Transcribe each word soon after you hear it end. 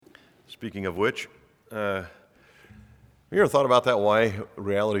Speaking of which, you ever thought about that, why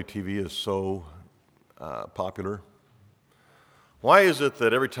reality TV is so popular? Why is it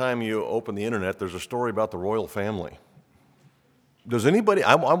that every time you open the internet, there's a story about the royal family? Does anybody,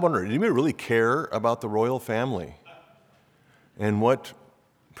 I'm wondering, does anybody really care about the royal family and what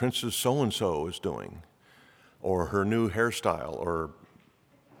Princess so-and-so is doing, or her new hairstyle, or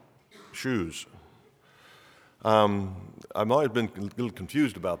shoes? I've always been a little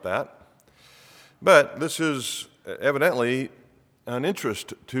confused about that. But this is evidently an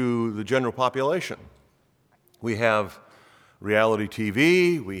interest to the general population. We have reality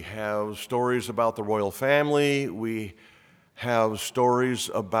TV, we have stories about the royal family, we have stories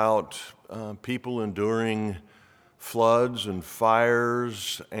about people enduring floods and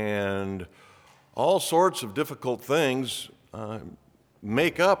fires, and all sorts of difficult things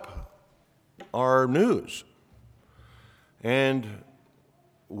make up our news. And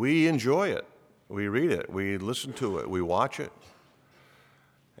we enjoy it. We read it, we listen to it, we watch it.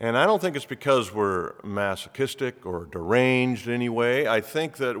 And I don't think it's because we're masochistic or deranged in any way. I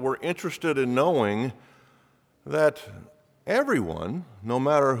think that we're interested in knowing that everyone, no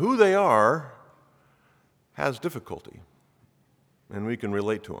matter who they are, has difficulty, and we can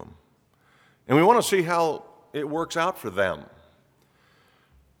relate to them. And we want to see how it works out for them.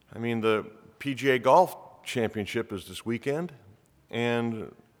 I mean, the PGA Golf Championship is this weekend,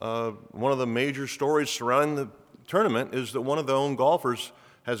 and one of the major stories surrounding the tournament is that one of the own golfers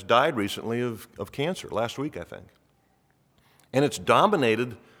has died recently of cancer, last week, I think. And it's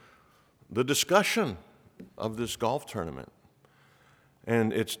dominated the discussion of this golf tournament.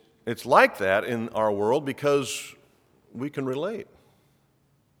 And it's like that in our world because we can relate.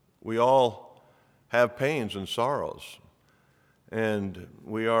 We all have pains and sorrows. And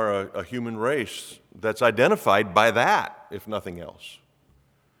we are a human race that's identified by that, if nothing else.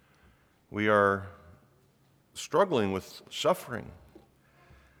 We are struggling with suffering.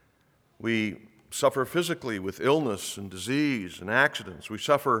 We suffer physically with illness and disease and accidents. We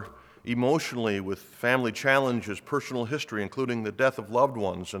suffer emotionally with family challenges, personal history, including the death of loved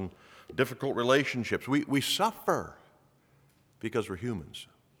ones and difficult relationships. We suffer because we're humans.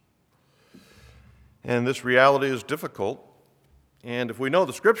 And this reality is difficult. And if we know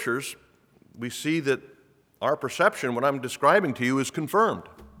the Scriptures, we see that our perception, what I'm describing to you, is confirmed.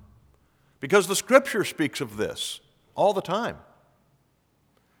 Because the Scripture speaks of this all the time.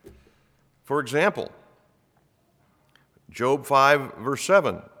 For example, Job 5, verse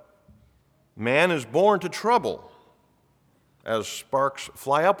 7, man is born to trouble as sparks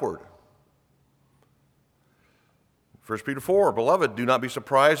fly upward. 1 Peter 4, beloved, do not be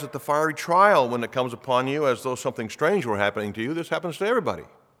surprised at the fiery trial when it comes upon you as though something strange were happening to you. This happens to everybody,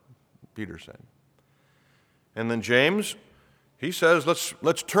 Peter said. And then James, he says,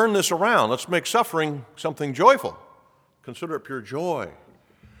 let's turn this around. Let's make suffering something joyful. Consider it pure joy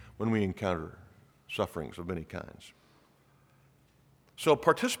when we encounter sufferings of many kinds. So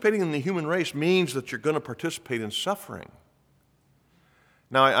participating in the human race means that you're going to participate in suffering.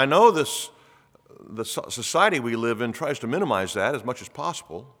 Now, I know the society we live in tries to minimize that as much as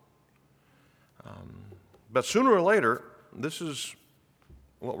possible. But sooner or later, this is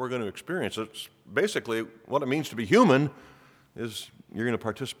what we're going to experience. It's basically what it means to be human is you're going to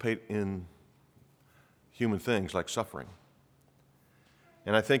participate in human things like suffering.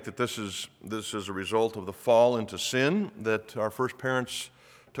 And I think that this is a result of the fall into sin that our first parents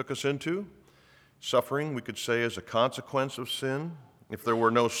took us into. Suffering, we could say, is a consequence of sin. If there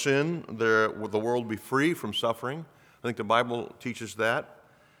were no sin, the world would be free from suffering. I think the Bible teaches that.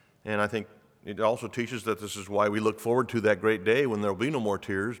 And I think it also teaches that this is why we look forward to that great day when there will be no more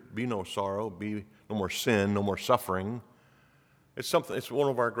tears, be no sorrow, be no more sin, no more suffering. It's one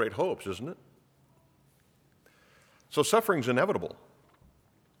of our great hopes, isn't it? So suffering's inevitable.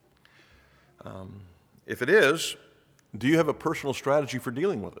 If it is, do you have a personal strategy for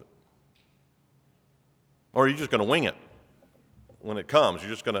dealing with it? Or are you just going to wing it when it comes?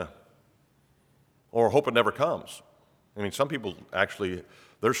 You're just going to, or hope it never comes? I mean, some people actually,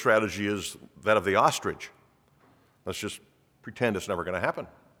 their strategy is that of the ostrich. Let's just pretend it's never going to happen.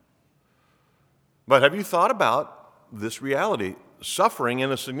 But have you thought about this reality? Suffering,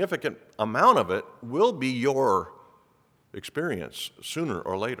 and a significant amount of it, will be your experience sooner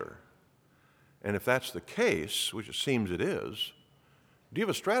or later. And if that's the case, which it seems it is, do you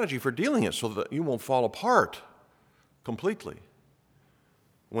have a strategy for dealing it so that you won't fall apart completely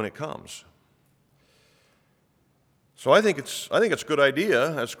when it comes? So I think it's a good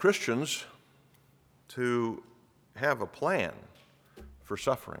idea as Christians to have a plan for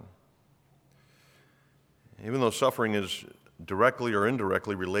suffering. Even though suffering is directly or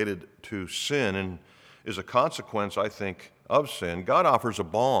indirectly related to sin and is a consequence, I think, of sin, God offers a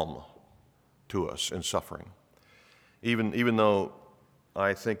balm to us in suffering. Even though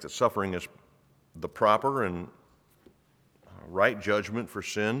I think that suffering is the proper and right judgment for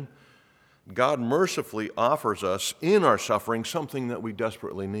sin, God mercifully offers us in our suffering something that we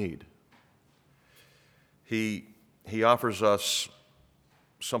desperately need. He offers us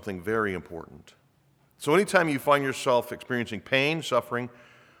something very important. So anytime you find yourself experiencing pain, suffering,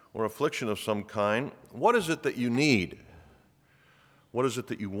 or affliction of some kind, what is it that you need? What is it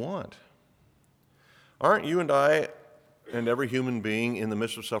that you want? Aren't you and I and every human being in the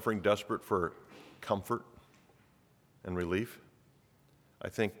midst of suffering desperate for comfort and relief? I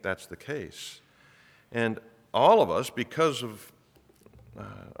think that's the case. And all of us, because of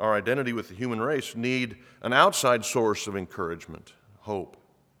our identity with the human race, need an outside source of encouragement, hope.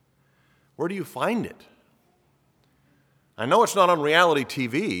 Where do you find it? I know it's not on reality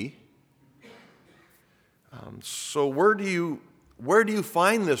TV. So where do you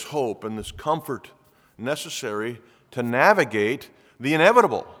find this hope and this comfort necessary to navigate the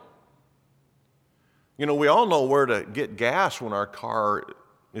inevitable? You know, we all know where to get gas when our car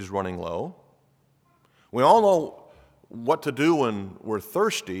is running low. We all know what to do when we're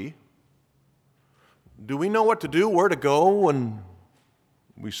thirsty. Do we know what to do, where to go when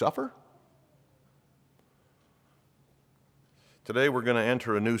we suffer? Today we're going to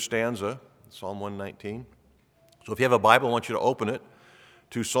enter a new stanza, Psalm 119. So if you have a Bible, I want you to open it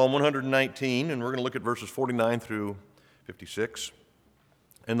to Psalm 119, and we're going to look at verses 49 through 56.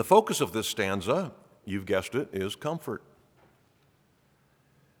 And the focus of this stanza, you've guessed it, is comfort.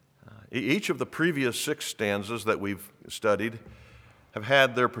 Each of the previous 6 stanzas that we've studied have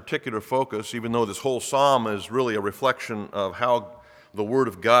had their particular focus, even though this whole psalm is really a reflection of how the Word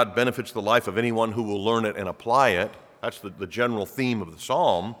of God benefits the life of anyone who will learn it and apply it. That's the general theme of the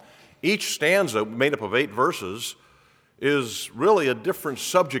psalm. Each stanza, made up of 8 verses, is really a different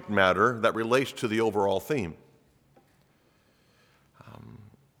subject matter that relates to the overall theme.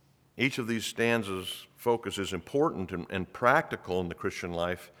 Each of these stanzas' focus is important and practical in the Christian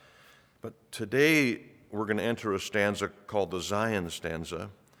life, but today we're going to enter a stanza called the Zion stanza,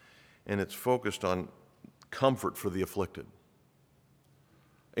 and it's focused on comfort for the afflicted,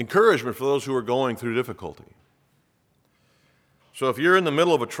 encouragement for those who are going through difficulty. So if you're in the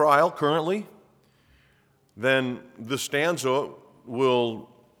middle of a trial currently, then this stanza will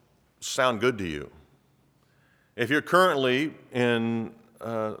sound good to you. If you're currently in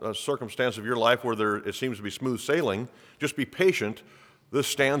a circumstance of your life where it seems to be smooth sailing, just be patient. This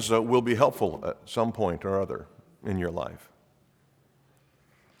stanza will be helpful at some point or other in your life.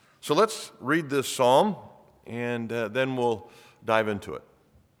 So let's read this psalm, and then we'll dive into it.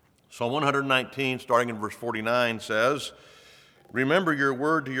 Psalm 119, starting in verse 49, says, "Remember your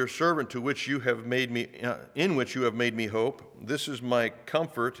word to your servant, in which you have made me hope. This is my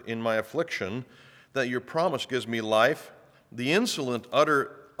comfort in my affliction, that your promise gives me life. The insolent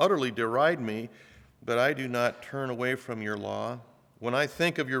utterly deride me, but I do not turn away from your law. When I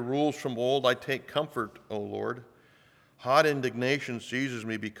think of your rules from old, I take comfort, O Lord. Hot indignation seizes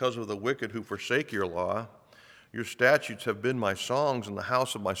me because of the wicked who forsake your law. Your statutes have been my songs in the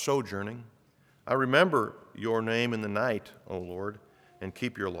house of my sojourning. I remember your name in the night, O Lord, and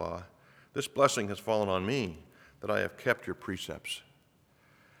keep your law. This blessing has fallen on me, that I have kept your precepts."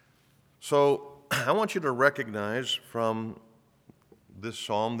 So I want you to recognize from this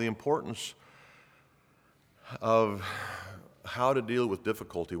psalm the importance of how to deal with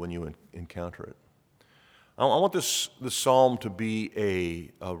difficulty when you encounter it. I want this psalm to be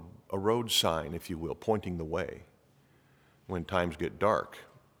a road sign, if you will, pointing the way when times get dark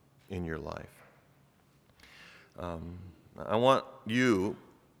in your life. I want you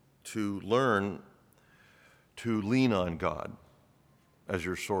to learn to lean on God as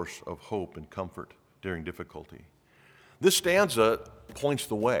your source of hope and comfort during difficulty. This stanza points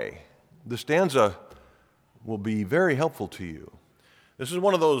the way. The stanza will be very helpful to you. This is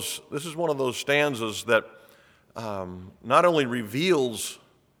one of those stanzas that not only reveals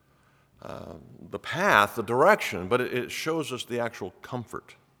the path, the direction, but it shows us the actual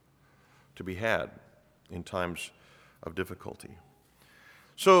comfort to be had in times of difficulty.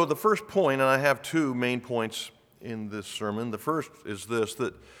 So the first point, and I have 2 main points in this sermon. The first is this,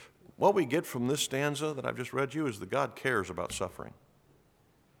 that what we get from this stanza that I've just read you is that God cares about suffering.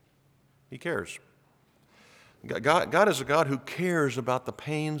 He cares. God is a God who cares about the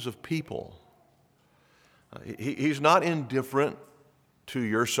pains of people. He's not indifferent to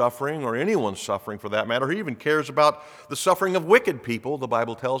your suffering or anyone's suffering for that matter. He even cares about the suffering of wicked people, the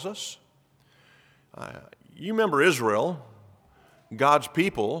Bible tells us. You remember Israel. God's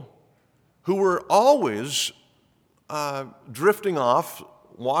people who were always drifting off,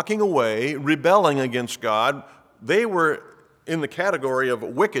 walking away, rebelling against God. They were in the category of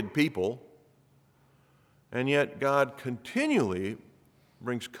wicked people, and yet God continually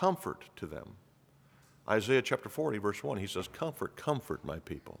brings comfort to them. Isaiah chapter 40, verse 1, he says, "Comfort, comfort my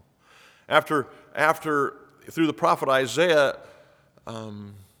people." After through the prophet Isaiah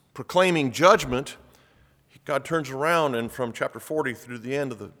proclaiming judgment, God turns around, and from chapter 40 through the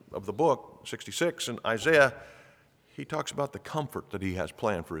end of the book, 66, in Isaiah, he talks about the comfort that he has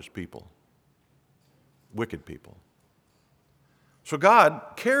planned for his people, wicked people. So God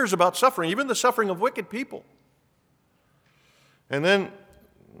cares about suffering, even the suffering of wicked people. And then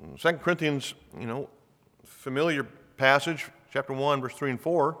 2 Corinthians, familiar passage, chapter 1, verse 3 and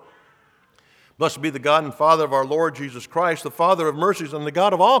 4. "Blessed be the God and Father of our Lord Jesus Christ, the Father of mercies and the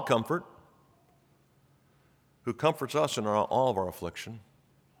God of all comfort, who comforts us in all of our affliction."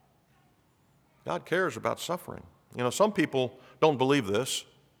 God cares about suffering. Some people don't believe this.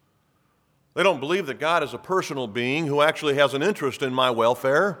 They don't believe that God is a personal being who actually has an interest in my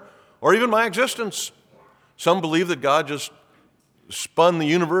welfare or even my existence. Some believe that God just spun the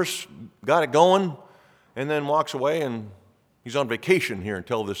universe, got it going, and then walks away and he's on vacation here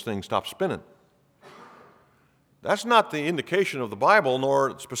until this thing stops spinning. That's not the indication of the Bible,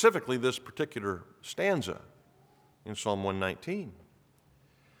 nor specifically this particular stanza in Psalm 119.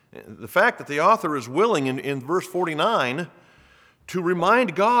 The fact that the author is willing in verse 49 to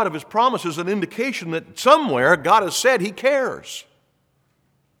remind God of his promise is an indication that somewhere God has said he cares.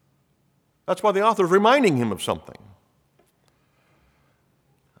 That's why the author is reminding him of something.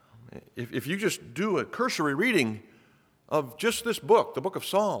 If you just do a cursory reading of just this book, the book of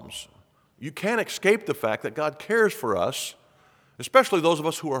Psalms, you can't escape the fact that God cares for us, especially those of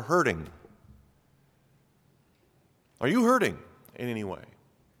us who are hurting. Are you hurting in any way?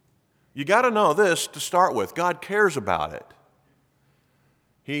 You got to know this to start with. God cares about it.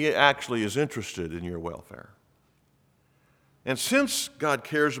 He actually is interested in your welfare. And since God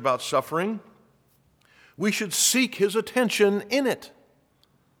cares about suffering, we should seek his attention in it.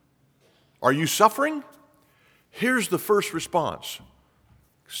 Are you suffering? Here's the first response.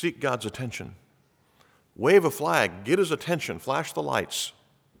 Seek God's attention. Wave a flag, get his attention, flash the lights.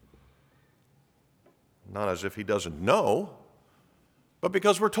 Not as if he doesn't know, but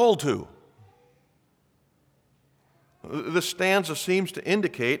because we're told to. This stanza seems to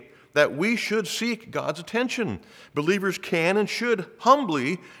indicate that we should seek God's attention. Believers can and should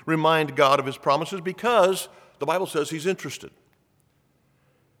humbly remind God of his promises because the Bible says he's interested.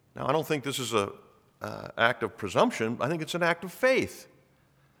 Now, I don't think this is an act of presumption. I think it's an act of faith.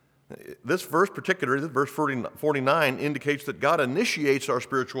 This verse particularly, verse 49, indicates that God initiates our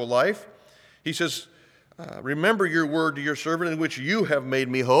spiritual life. He says, "Remember your word to your servant in which you have made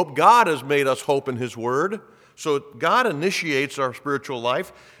me hope." God has made us hope in his word. So God initiates our spiritual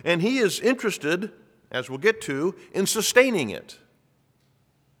life, and he is interested, as we'll get to, in sustaining it.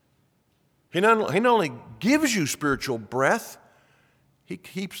 He not only gives you spiritual breath, he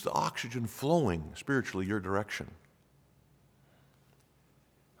keeps the oxygen flowing spiritually your direction.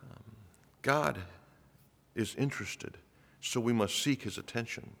 God is interested, so we must seek his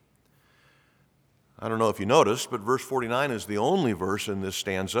attention. I don't know if you noticed, but verse 49 is the only verse in this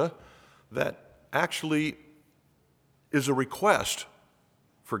stanza that actually is a request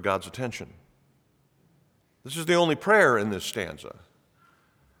for God's attention. This is the only prayer in this stanza,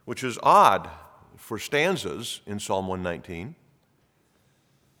 which is odd for stanzas in Psalm 119.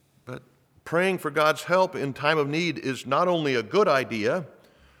 But praying for God's help in time of need is not only a good idea,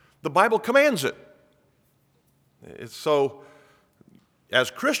 the Bible commands it. So, as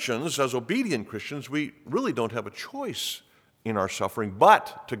Christians, as obedient Christians, we really don't have a choice in our suffering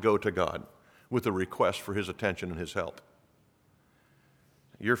but to go to God with a request for his attention and his help.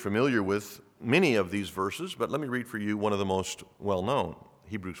 You're familiar with many of these verses, but let me read for you one of the most well-known,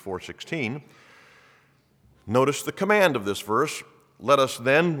 Hebrews 4:16. Notice the command of this verse, "Let us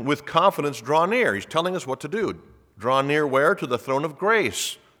then with confidence draw near." He's telling us what to do. Draw near where? To the throne of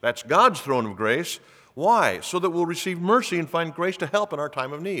grace. That's God's throne of grace. Why? So that we'll receive mercy and find grace to help in our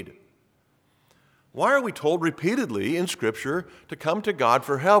time of need. Why are we told repeatedly in Scripture to come to God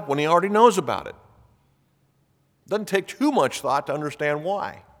for help when he already knows about it? Doesn't take too much thought to understand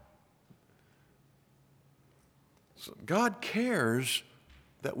why. So God cares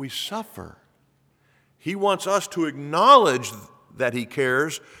that we suffer. He wants us to acknowledge that he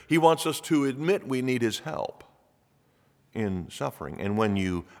cares. He wants us to admit we need his help in suffering. And when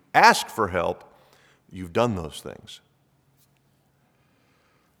you ask for help, you've done those things.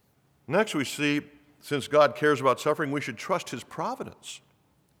 Next we see since God cares about suffering, we should trust his providence.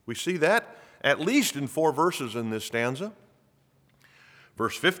 We see that at least in 4 verses in this stanza.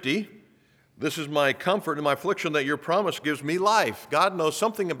 Verse 50, this is my comfort in my affliction that your promise gives me life. God knows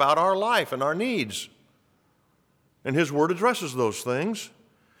something about our life and our needs, and his word addresses those things.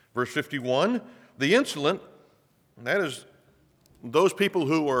 Verse 51, the insolent, that is those people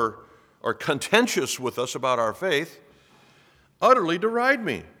who are contentious with us about our faith, utterly deride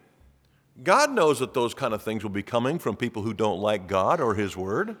me. God knows that those kind of things will be coming from people who don't like God or his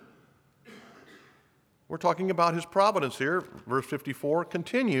word. We're talking about his providence here. Verse 54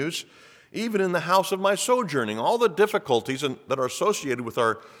 continues, even in the house of my sojourning. All the difficulties that are associated with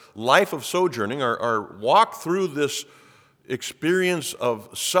our life of sojourning, our walk through this experience of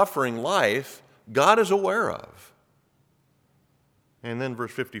suffering life, God is aware of. And then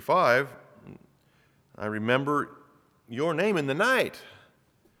verse 55, I remember your name in the night,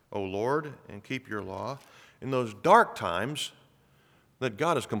 O Lord, and keep your law. In those dark times that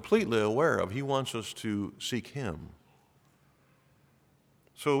God is completely aware of, he wants us to seek him.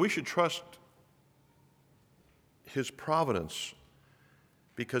 So we should trust his providence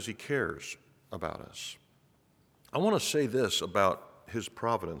because he cares about us. I want to say this about his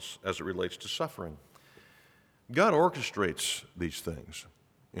providence as it relates to suffering. God orchestrates these things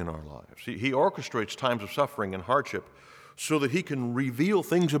in our lives. He orchestrates times of suffering and hardship so that he can reveal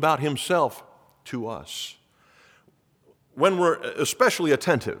things about himself to us when we're especially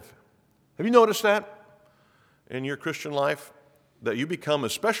attentive. Have you noticed that in your Christian life, that you become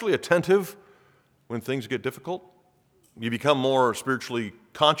especially attentive when things get difficult? You become more spiritually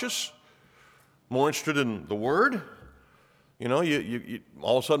conscious, more interested in the Word. You know, you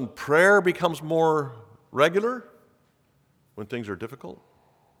all of a sudden prayer becomes more regular when things are difficult.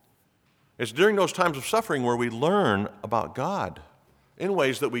 It's during those times of suffering where we learn about God in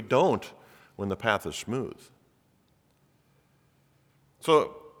ways that we don't when the path is smooth.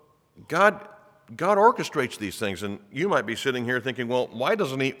 So God orchestrates these things, and you might be sitting here thinking, well, why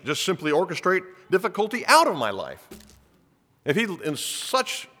doesn't he just simply orchestrate difficulty out of my life? If he's in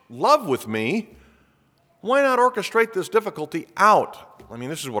such love with me, why not orchestrate this difficulty out? I mean,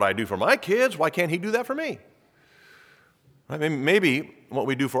 this is what I do for my kids. Why can't he do that for me? I mean, maybe what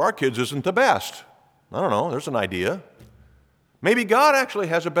we do for our kids isn't the best. I don't know. There's an idea. Maybe God actually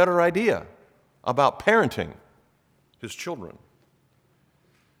has a better idea about parenting his children.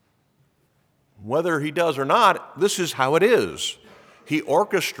 Whether he does or not, this is how it is. He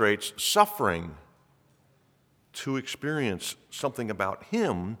orchestrates suffering to experience something about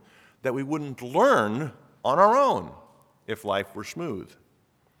him that we wouldn't learn on our own if life were smooth.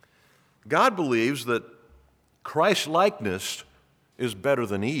 God believes that Christ-likeness is better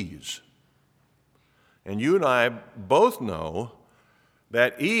than ease. And you and I both know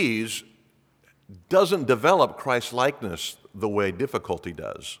that ease doesn't develop Christ-likeness the way difficulty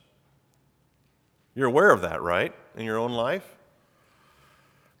does. You're aware of that, right, in your own life?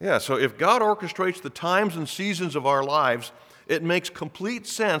 Yeah, so if God orchestrates the times and seasons of our lives, it makes complete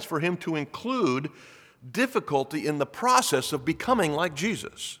sense for him to include difficulty in the process of becoming like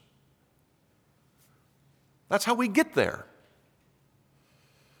Jesus. That's how we get there.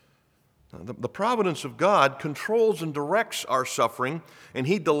 The providence of God controls and directs our suffering, and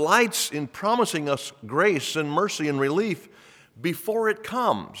he delights in promising us grace and mercy and relief before it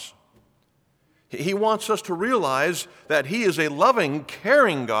comes. He wants us to realize that he is a loving,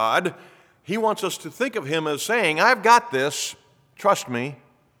 caring God. He wants us to think of him as saying, I've got this, trust me.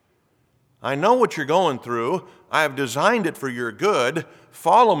 I know what you're going through. I have designed it for your good.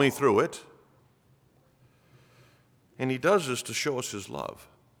 Follow me through it. And he does this to show us his love.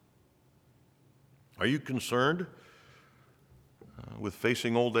 Are you concerned with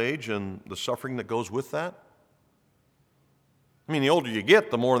facing old age and the suffering that goes with that? I mean, the older you get,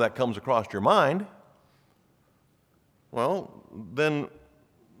 the more that comes across your mind. Well, then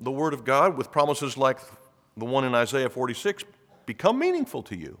the Word of God with promises like the one in Isaiah 46 become meaningful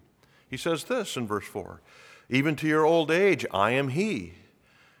to you. He says this in verse 4, even to your old age, I am he,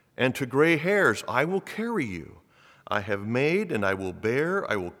 and to gray hairs, I will carry you. I have made and I will bear,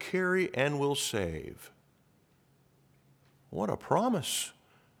 I will carry and will save. What a promise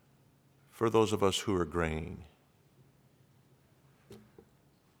for those of us who are graying.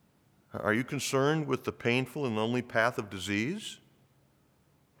 Are you concerned with the painful and lonely path of disease?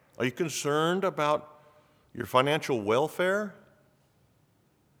 Are you concerned about your financial welfare?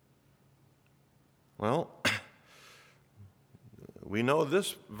 Well, we know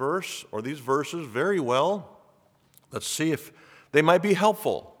this verse or these verses very well. Let's see if they might be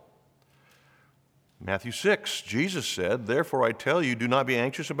helpful. Matthew 6, Jesus said, "Therefore I tell you, do not be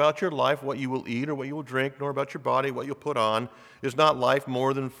anxious about your life, what you will eat or what you will drink, nor about your body, what you'll put on. Is not life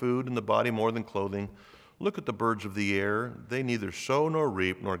more than food, and the body more than clothing? Look at the birds of the air. They neither sow nor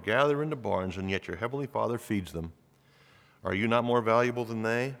reap, nor gather into barns, and yet your heavenly Father feeds them. Are you not more valuable than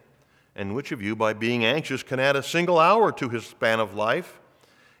they? And which of you, by being anxious, can add a single hour to his span of life?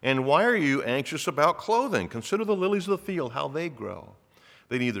 And why are you anxious about clothing? Consider the lilies of the field, how they grow.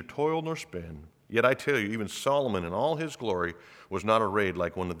 They neither toil nor spin. Yet I tell you, even Solomon in all his glory was not arrayed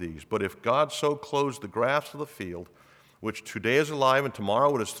like one of these. But if God so clothes the grass of the field, which today is alive and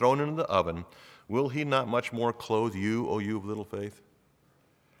tomorrow it is thrown into the oven, will he not much more clothe you, O you of little faith?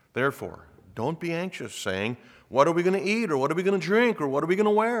 Therefore, don't be anxious, saying, what are we going to eat, or what are we going to drink, or what are we going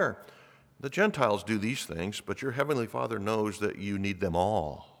to wear? The Gentiles do these things, but your heavenly Father knows that you need them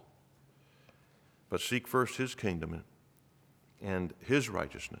all. But seek first his kingdom and his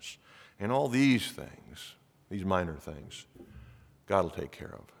righteousness, and all these things, these minor things, God will take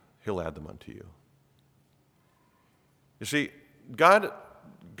care of. He'll add them unto you. You see, God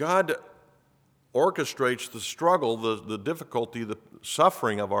orchestrates the struggle, the difficulty, the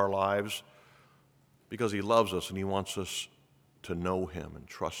suffering of our lives because he loves us and he wants us to know him and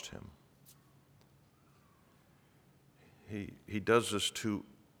trust him. He does this to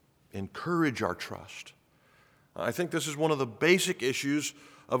encourage our trust. I think this is one of the basic issues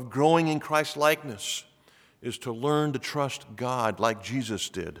of growing in Christ's likeness, is to learn to trust God like Jesus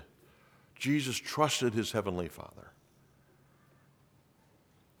did. Jesus trusted his heavenly Father.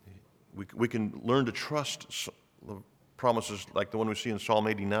 We can learn to trust the promises like the one we see in Psalm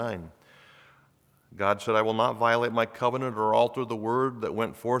 89. God said, I will not violate my covenant or alter the word that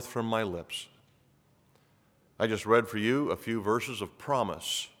went forth from my lips. I just read for you a few verses of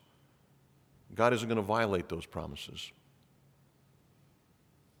promise. God isn't going to violate those promises.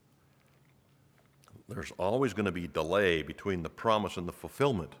 There's always going to be delay between the promise and the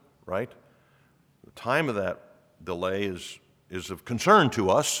fulfillment, right? The time of that delay is of concern to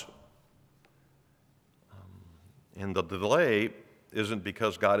us. And the delay isn't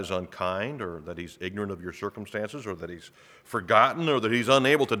because God is unkind or that he's ignorant of your circumstances or that he's forgotten or that he's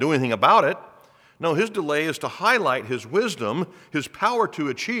unable to do anything about it. No, his delay is to highlight his wisdom, his power to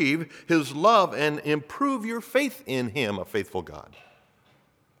achieve, his love, and improve your faith in him, a faithful God.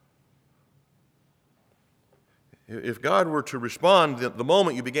 If God were to respond the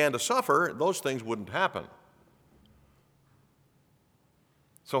moment you began to suffer, those things wouldn't happen.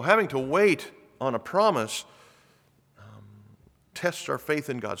 So having to wait on a promise tests our faith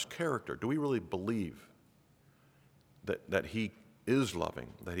in God's character. Do we really believe that he is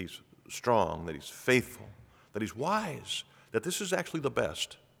loving, that he's strong, that he's faithful, that he's wise, that this is actually the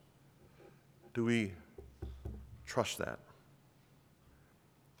best? Do we trust that?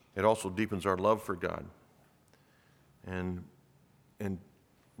 It also deepens our love for God and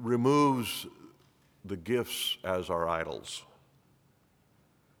removes the gifts as our idols,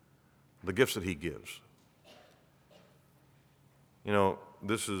 the gifts that he gives. You know,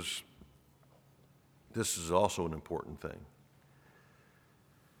 this is also an important thing.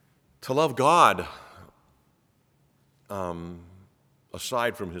 To love God,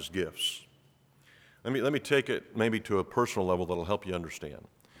 aside from his gifts. Let me take it maybe to a personal level that'll help you understand.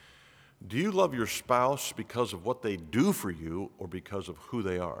 Do you love your spouse because of what they do for you or because of who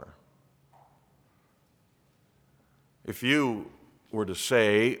they are? If you were to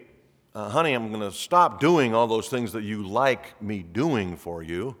say, honey, I'm going to stop doing all those things that you like me doing for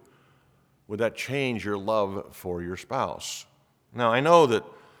you, would that change your love for your spouse? Now, I know that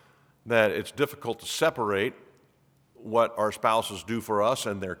it's difficult to separate what our spouses do for us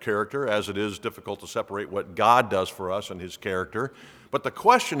and their character, as it is difficult to separate what God does for us and his character. But the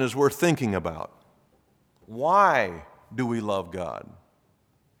question is worth thinking about. Why do we love God?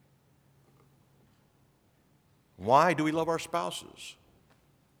 Why do we love our spouses?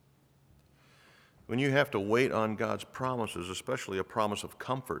 When you have to wait on God's promises, especially a promise of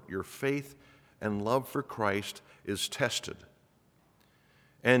comfort, your faith and love for Christ is tested.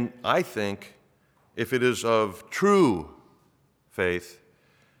 And I think if it is of true faith,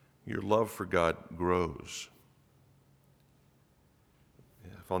 your love for God grows.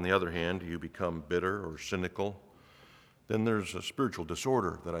 If, on the other hand, you become bitter or cynical, then there's a spiritual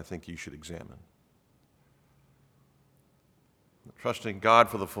disorder that I think you should examine. Trusting God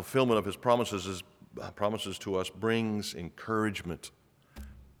for the fulfillment of his promises to us brings encouragement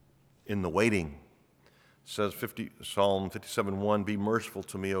in the waiting. It says Psalm 57:1, be merciful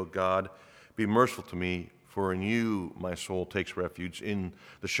to me, O God, be merciful to me, for in you my soul takes refuge. In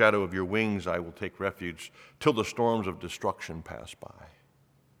the shadow of your wings I will take refuge till the storms of destruction pass by.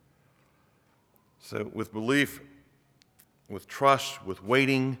 So with belief, with trust, with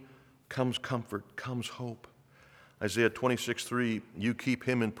waiting, comes comfort, comes hope. Isaiah 26:3, you keep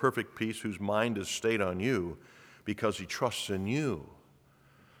him in perfect peace whose mind is stayed on you because he trusts in you.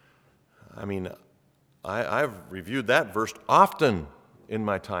 I mean, I've reviewed that verse often in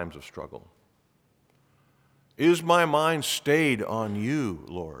my times of struggle. Is my mind stayed on you,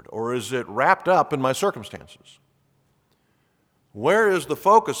 Lord, or is it wrapped up in my circumstances? Where is the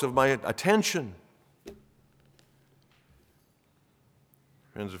focus of my attention?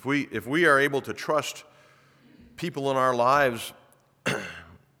 Friends, if we are able to trust people in our lives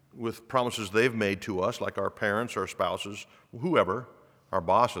with promises they've made to us, like our parents, our spouses, whoever, our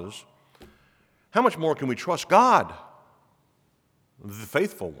bosses, how much more can we trust God, the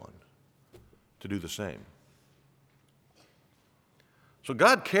faithful one, to do the same? So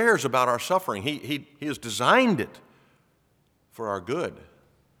God cares about our suffering. He has designed it for our good.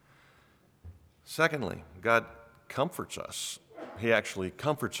 Secondly, God comforts us. He actually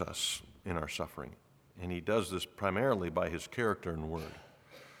comforts us in our suffering. And he does this primarily by his character and word.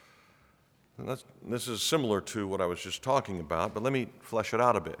 And this is similar to what I was just talking about, but let me flesh it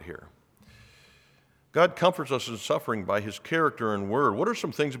out a bit here. God comforts us in suffering by his character and word. What are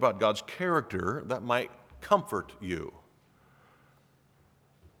some things about God's character that might comfort you?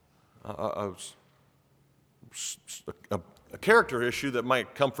 A character issue that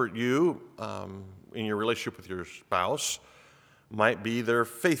might comfort you in your relationship with your spouse might be their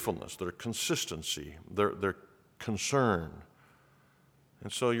faithfulness, their consistency, their concern.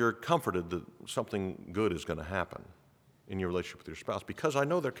 And so you're comforted that something good is going to happen in your relationship with your spouse because I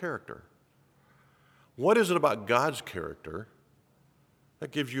know their character. What is it about God's character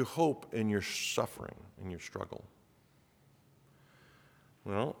that gives you hope in your suffering, in your struggle?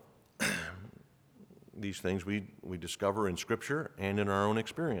 Well, these things we discover in Scripture and in our own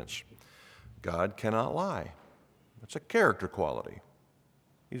experience. God cannot lie. It's a character quality.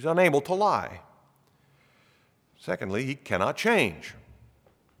 He's unable to lie. Secondly, he cannot change.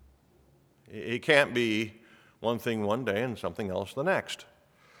 He can't be one thing one day and something else the next.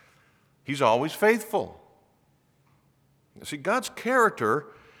 He's always faithful. See, God's character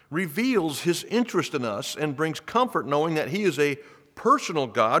reveals his interest in us and brings comfort knowing that he is a personal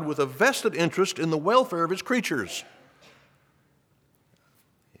God with a vested interest in the welfare of his creatures.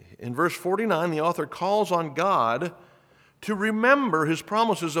 In verse 49, the author calls on God to remember his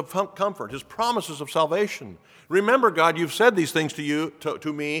promises of comfort, his promises of salvation. Remember, God, you've said these things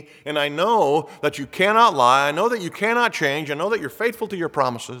to me, and I know that you cannot lie. I know that you cannot change. I know that you're faithful to your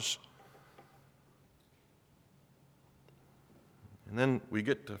promises. And then we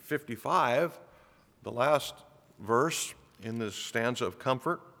get to 55, the last verse in this stanza of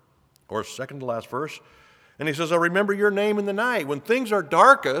comfort, or second to last verse. And he says, I remember your name in the night. When things are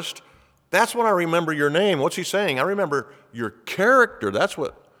darkest, that's when I remember your name. What's he saying? I remember your character. That's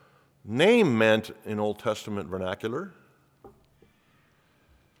what name meant in Old Testament vernacular.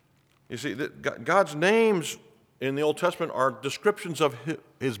 You see, God's names in the Old Testament are descriptions of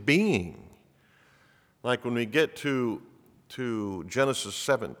his being. Like when we get to Genesis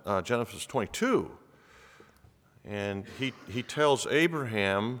 22, and he tells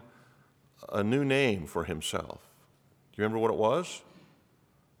Abraham a new name for himself. Do you remember what it was?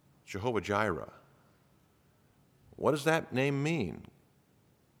 Jehovah Jireh. What does that name mean?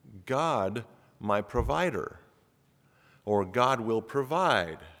 God, my provider, or God will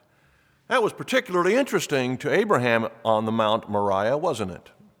provide. That was particularly interesting to Abraham on the Mount Moriah, wasn't it?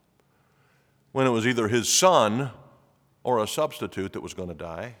 When it was either his son or a substitute that was going to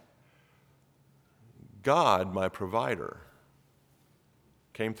die. God, my provider,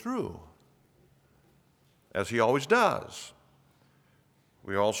 came through, as he always does.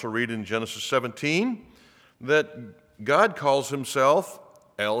 We also read in Genesis 17 that God calls himself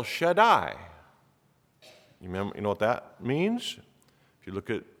El Shaddai. You know what that means? If you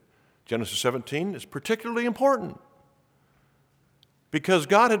look at Genesis 17, it's particularly important because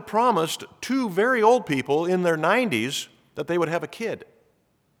God had promised two very old people in their 90s that they would have a kid.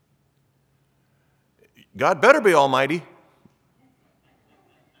 God better be almighty,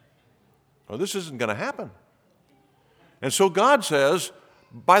 or this isn't going to happen. And so God says,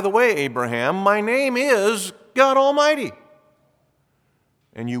 by the way, Abraham, my name is God Almighty,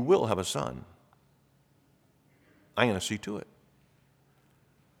 and you will have a son. I'm going to see to it.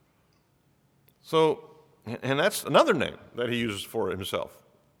 So, and that's another name that he uses for himself,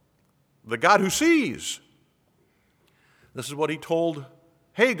 the God who sees. This is what he told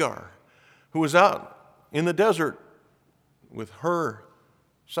Hagar, who was out in the desert with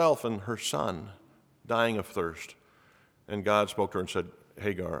herself and her son dying of thirst. And God spoke to her and said,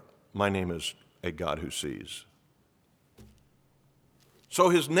 Hagar, my name is a God who sees. So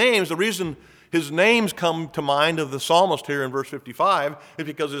his names, the reason his names come to mind of the psalmist here in verse 55 is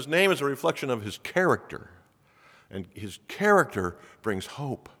because his name is a reflection of his character. And his character brings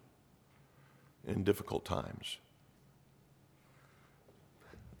hope in difficult times.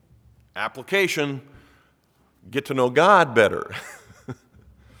 Application, get to know God better.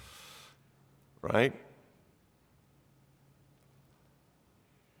 Right?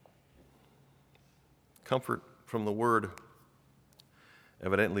 Comfort from the Word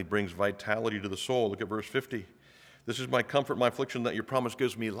evidently brings vitality to the soul. Look at verse 50. This is my comfort, my affliction, that your promise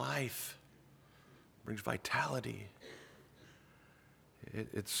gives me life. Brings vitality.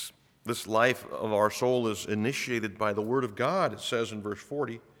 It's this life of our soul is initiated by the Word of God. It says in verse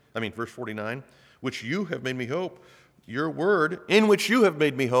 49, which you have made me hope. Your word, in which you have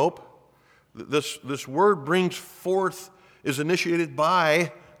made me hope. This word brings forth, is initiated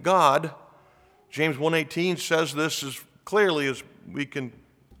by God. James 1:18 says this as clearly as we can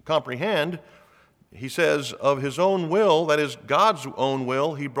comprehend. He says, of his own will, that is God's own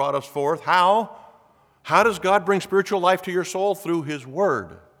will, he brought us forth. How? How does God bring spiritual life to your soul? Through his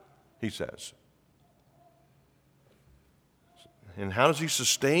word, he says. And how does he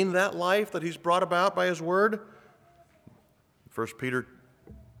sustain that life that he's brought about by his word? 1 Peter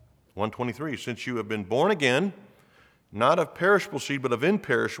 1:23, since you have been born again, not of perishable seed, but of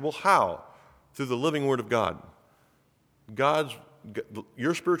imperishable. How? Through the living word of God.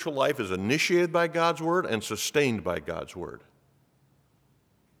 Your spiritual life is initiated by God's word and sustained by God's word.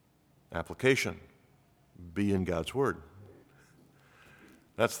 Application. Be in God's word.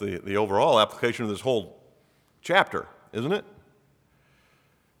 That's the overall application of this whole chapter, isn't it?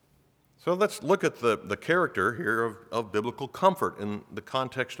 So let's look at the character here of biblical comfort in the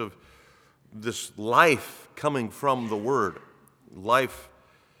context of this life coming from the Word. Life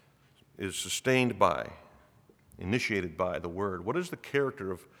is sustained by, initiated by the Word. What is the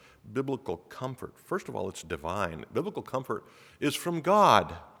character of biblical comfort? First of all, it's divine. Biblical comfort is from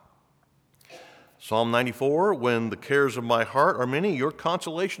God. Psalm 94, when the cares of my heart are many, your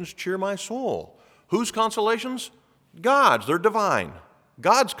consolations cheer my soul. Whose consolations? God's. They're divine.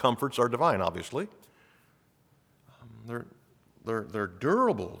 God's comforts are divine, obviously. They're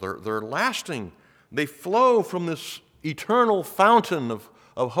durable. They're lasting. They flow from this eternal fountain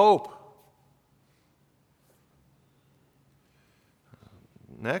of hope.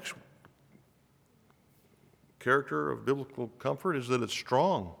 Next, character of biblical comfort is that it's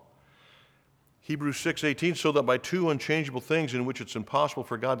strong. Hebrews 6:18, so that by two unchangeable things in which it's impossible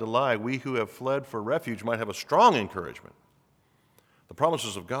for God to lie, we who have fled for refuge might have a strong encouragement. The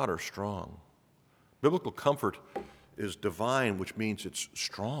promises of God are strong. Biblical comfort is divine, which means it's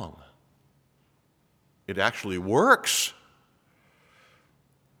strong. It actually works.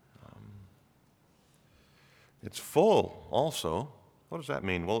 It's full also. What does that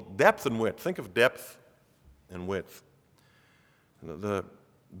mean? Well, depth and width. Think of depth and width. The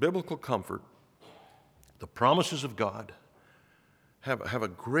biblical comfort, the promises of God, have a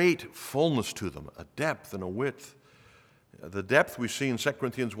great fullness to them, a depth and a width. The depth we see in 2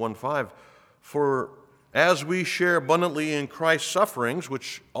 Corinthians 1:5, for as we share abundantly in Christ's sufferings,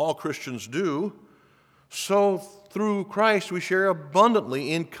 which all Christians do, so through Christ we share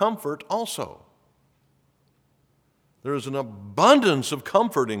abundantly in comfort also. There is an abundance of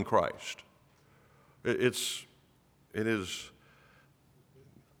comfort in Christ. It is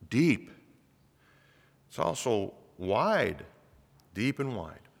deep. It's also wide, deep and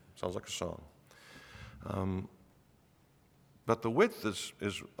wide. Sounds like a song. But the width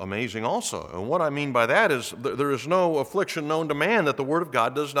is amazing also. And what I mean by that is there is no affliction known to man that the Word of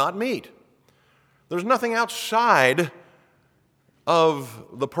God does not meet. There's nothing outside of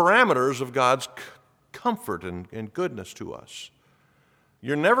the parameters of God's comfort and goodness to us.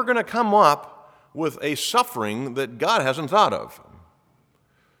 You're never going to come up with a suffering that God hasn't thought of.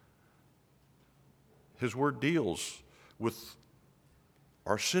 His Word deals with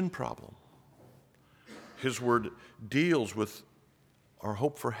our sin problem. His Word deals with our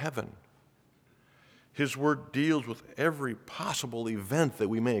hope for heaven. His Word deals with every possible event that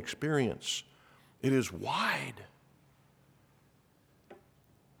we may experience. It is wide.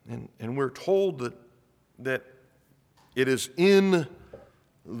 And we're told that it is in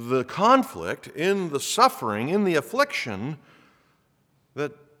the conflict, in the suffering, in the affliction,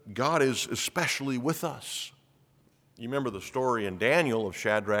 that God is especially with us. You remember the story in Daniel of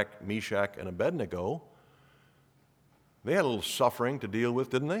Shadrach, Meshach, and Abednego. They had a little suffering to deal with,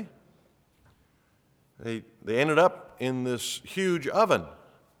 didn't they? They ended up in this huge oven.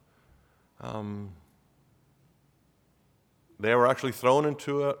 They were actually thrown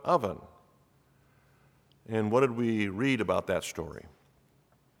into an oven. And what did we read about that story?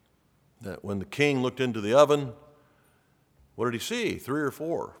 That when the king looked into the oven, what did he see? 3 or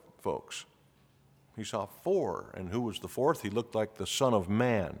 4 folks. He saw 4. And who was the 4th? He looked like the Son of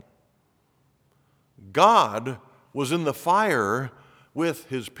Man. God was in the fire with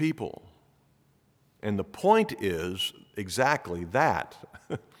his people. And the point is exactly that.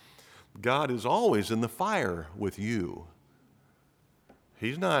 God is always in the fire with you.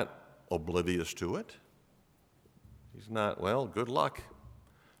 He's not oblivious to it. He's not, well, good luck.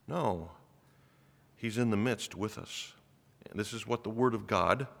 No, he's in the midst with us. And this is what the Word of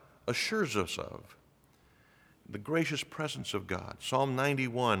God assures us of. The gracious presence of God. Psalm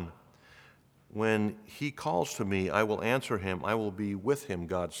 91, when he calls to me, I will answer him. I will be with him,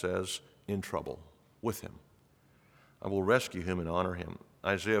 God says, in trouble. With him. I will rescue him and honor him.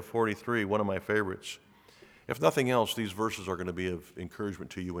 Isaiah 43, one of my favorites. If nothing else, these verses are going to be of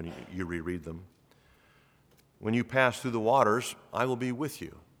encouragement to you when you reread them. When you pass through the waters, I will be with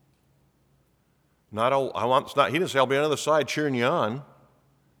you. He didn't say I'll be on the other side cheering you on.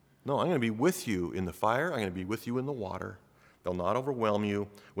 No, I'm going to be with you in the fire. I'm going to be with you in the water. They'll not overwhelm you.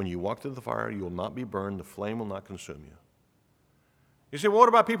 When you walk through the fire, you will not be burned. The flame will not consume you. You say, well, what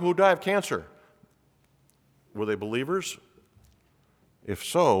about people who die of cancer? Were they believers? If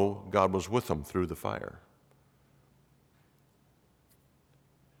so, God was with them through the fire.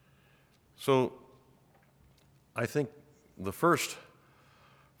 So I think the first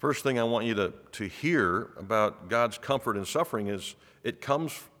thing I want you to hear about God's comfort in suffering is it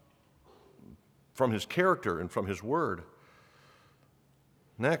comes from his character and from his word.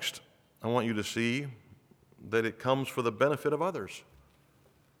 Next, I want you to see that it comes for the benefit of others.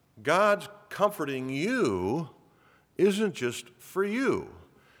 God's comforting you isn't just for you.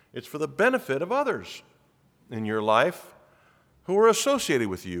 It's for the benefit of others in your life who are associated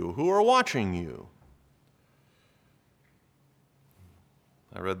with you, who are watching you.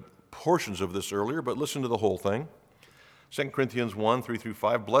 I read portions of this earlier, but listen to the whole thing. 2 Corinthians 1,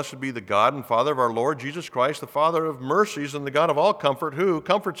 3-5, Blessed be the God and Father of our Lord Jesus Christ, the Father of mercies and the God of all comfort, who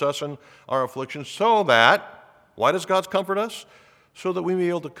comforts us in our afflictions, so that, why does God comfort us? So that we may be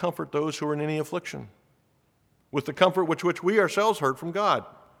able to comfort those who are in any affliction, with the comfort which we ourselves heard from God.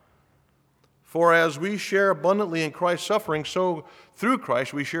 For as we share abundantly in Christ's suffering, so through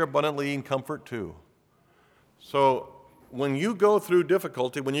Christ we share abundantly in comfort too. So when you go through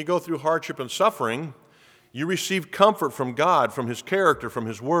difficulty, when you go through hardship and suffering, you receive comfort from God, from his character, from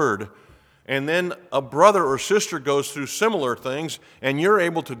his word. And then a brother or sister goes through similar things, and you're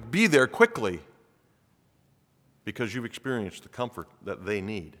able to be there quickly because you've experienced the comfort that they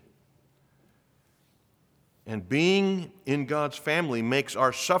need. And being in God's family makes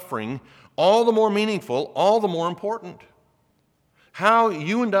our suffering all the more meaningful, all the more important. How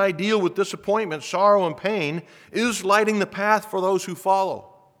you and I deal with disappointment, sorrow, and pain is lighting the path for those who follow.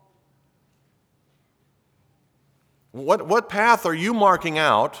 What path are you marking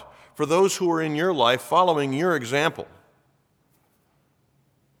out for those who are in your life following your example?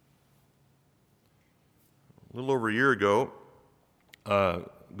 A little over a year ago, a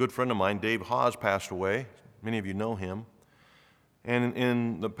good friend of mine, Dave Hawes, passed away. Many of you know him. And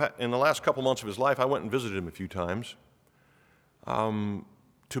in the last couple months of his life, I went and visited him a few times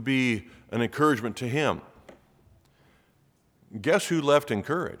to be an encouragement to him. Guess who left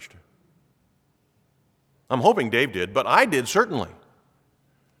encouraged? I'm hoping Dave did, but I did certainly.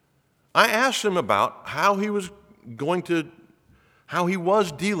 I asked him about how he was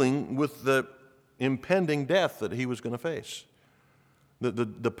dealing with the impending death that he was going to face,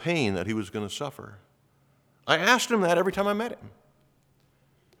 the pain that he was going to suffer. I asked him that every time I met him.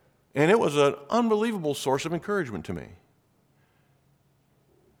 And it was an unbelievable source of encouragement to me.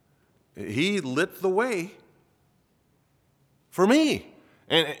 He lit the way for me.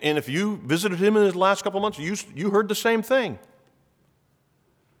 And if you visited him in his last couple of months, you heard the same thing.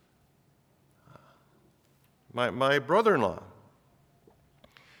 My brother-in-law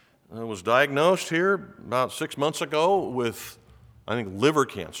was diagnosed here about 6 months ago with, I think, liver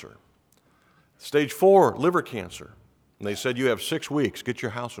cancer. Stage 4 liver cancer. And they said, you have 6 weeks, get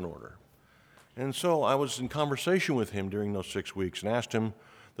your house in order. And so I was in conversation with him during those 6 weeks and asked him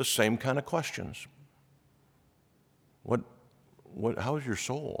the same kind of questions. How's your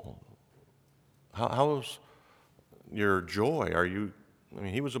soul? How's your joy?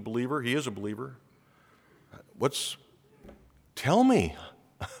 He was a believer, he is a believer. Tell me.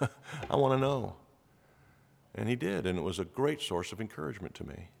 I want to know. And he did, and it was a great source of encouragement to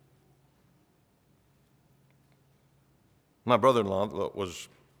me. My brother-in-law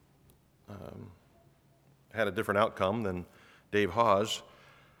had a different outcome than Dave Hawes.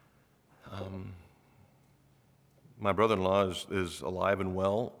 My brother-in-law is alive and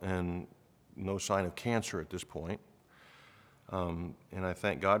well and no sign of cancer at this point. And I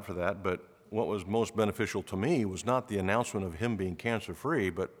thank God for that. But what was most beneficial to me was not the announcement of him being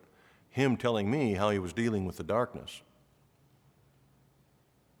cancer-free, but him telling me how he was dealing with the darkness.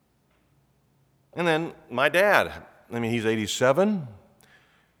 And then my dad, he's 87,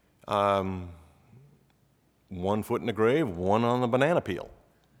 1 foot in the grave, 1 on the banana peel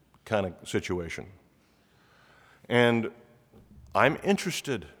kind of situation. And I'm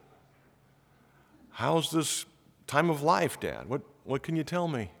interested. How's this time of life, Dad? What can you tell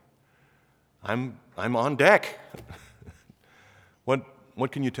me? I'm on deck.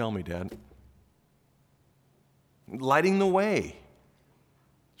 What can you tell me, Dad? Lighting the way.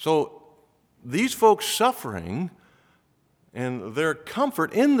 So these folks suffering and their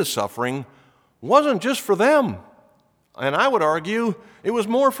comfort in the suffering wasn't just for them. And I would argue it was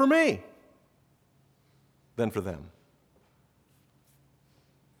more for me than for them.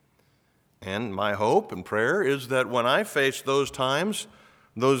 And my hope and prayer is that when I face those times,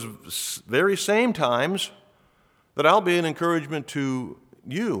 those very same times, that I'll be an encouragement to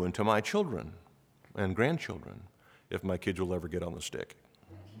you and to my children and grandchildren, if my kids will ever get on the stick.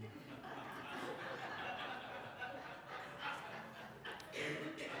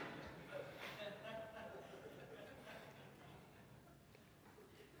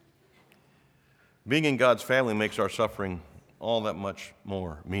 Being in God's family makes our suffering all that much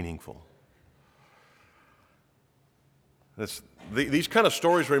more meaningful. These kind of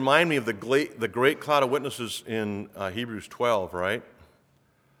stories remind me of the great cloud of witnesses in Hebrews 12, right?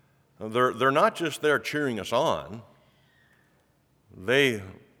 They're not just there cheering us on. They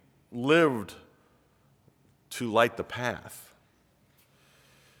lived to light the path.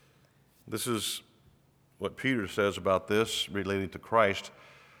 This is what Peter says about this relating to Christ.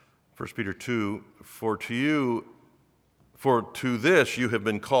 1 Peter 2, for to this you have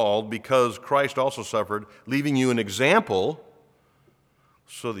been called, because Christ also suffered, leaving you an example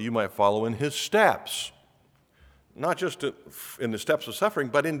so that you might follow in his steps. Not just in the steps of suffering,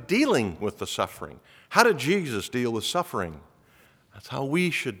 but in dealing with the suffering. How did Jesus deal with suffering? That's how we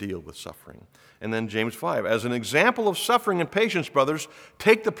should deal with suffering. And then James 5, as an example of suffering and patience, brothers,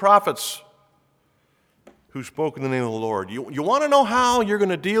 take the prophets who spoke in the name of the Lord. You want to know how you're going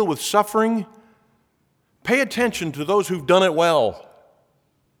to deal with suffering? Pay attention to those who've done it well.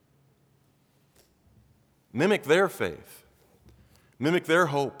 Mimic their faith. Mimic their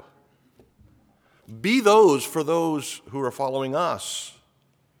hope. Be those for those who are following us.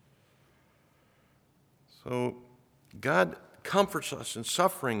 So God comforts us in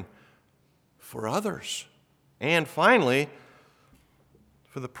suffering for others. And finally,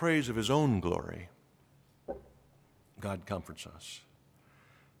 for the praise of his own glory. God comforts us.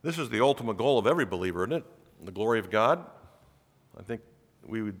 This is the ultimate goal of every believer, isn't it? The glory of God. I think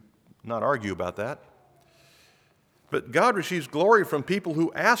we would not argue about that. But God receives glory from people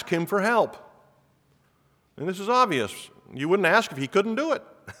who ask him for help. And this is obvious. You wouldn't ask if he couldn't do it.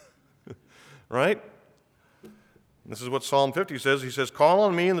 Right? This is what Psalm 50 says. He says, call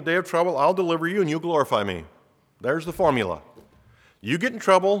on me in the day of trouble, I'll deliver you and you'll glorify me. There's the formula. You get in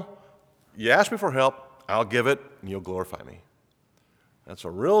trouble, you ask me for help, I'll give it, and you'll glorify me. That's a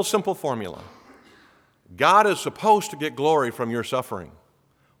real simple formula. God is supposed to get glory from your suffering.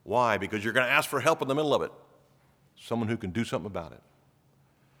 Why? Because you're going to ask for help in the middle of it. Someone who can do something about it.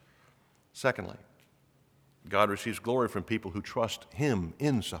 Secondly, God receives glory from people who trust him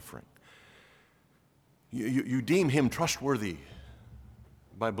in suffering. You deem him trustworthy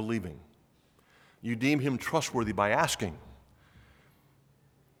by believing. You deem him trustworthy by asking.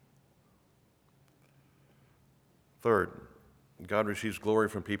 Third, God receives glory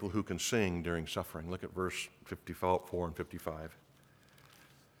from people who can sing during suffering. Look at verse 54 and 55.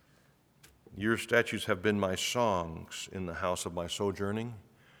 Your statutes have been my songs in the house of my sojourning.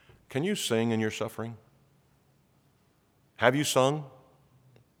 Can you sing in your suffering? Have you sung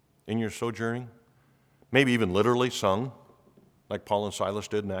in your sojourning? Maybe even literally sung, like Paul and Silas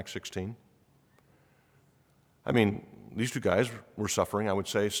did in Acts 16. These two guys were suffering. I would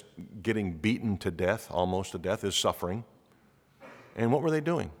say getting beaten to death, almost to death, is suffering. And what were they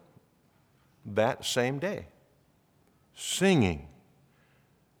doing? That same day, singing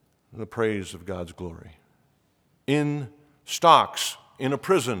the praise of God's glory. In stocks, in a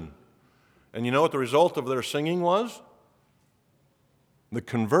prison. And you know what the result of their singing was? The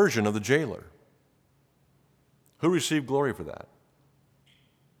conversion of the jailer. Who received glory for that?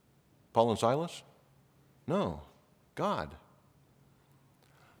 Paul and Silas? No, God.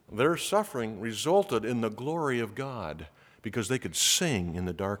 Their suffering resulted in the glory of God because they could sing in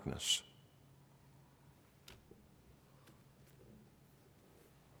the darkness.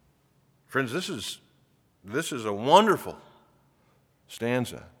 Friends, this is a wonderful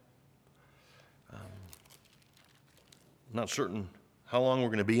stanza. I'm not certain how long we're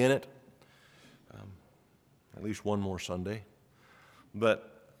going to be in it, at least one more Sunday.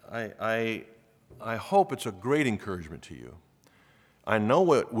 But I hope it's a great encouragement to you. I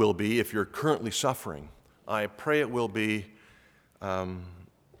know it will be if you're currently suffering. I pray it will be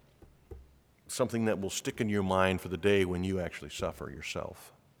something that will stick in your mind for the day when you actually suffer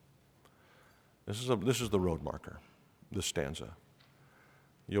yourself. This is the road marker, this stanza.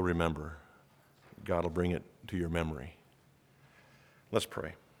 You'll remember. God will bring it to your memory. Let's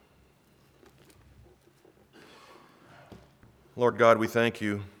pray. Lord God, we thank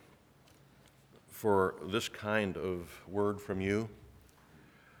you for this kind of word from you.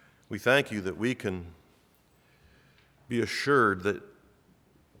 We thank you that we can be assured that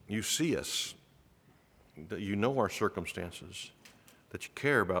you see us, that you know our circumstances, that you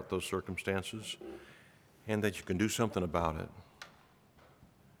care about those circumstances, and that you can do something about it.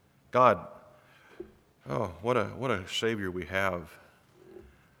 God, oh, what a Savior we have.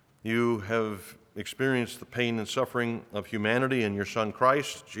 You have experienced the pain and suffering of humanity in your Son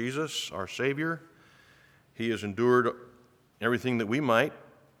Christ, Jesus, our Savior. He has endured everything that we might,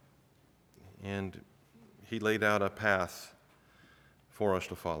 and he laid out a path for us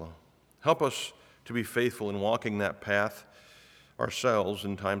to follow. Help us to be faithful in walking that path ourselves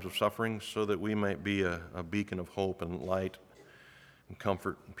in times of suffering so that we might be a beacon of hope and light and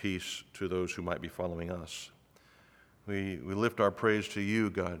comfort and peace to those who might be following us. We lift our praise to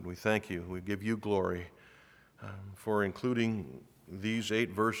you, God. We thank you. We give you glory for including these 8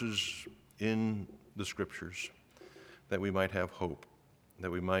 verses in the Scriptures, that we might have hope,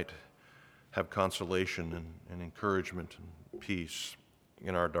 that we might have consolation and encouragement and peace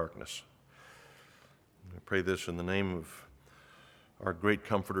in our darkness. I pray this in the name of our great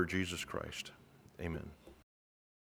Comforter, Jesus Christ. Amen.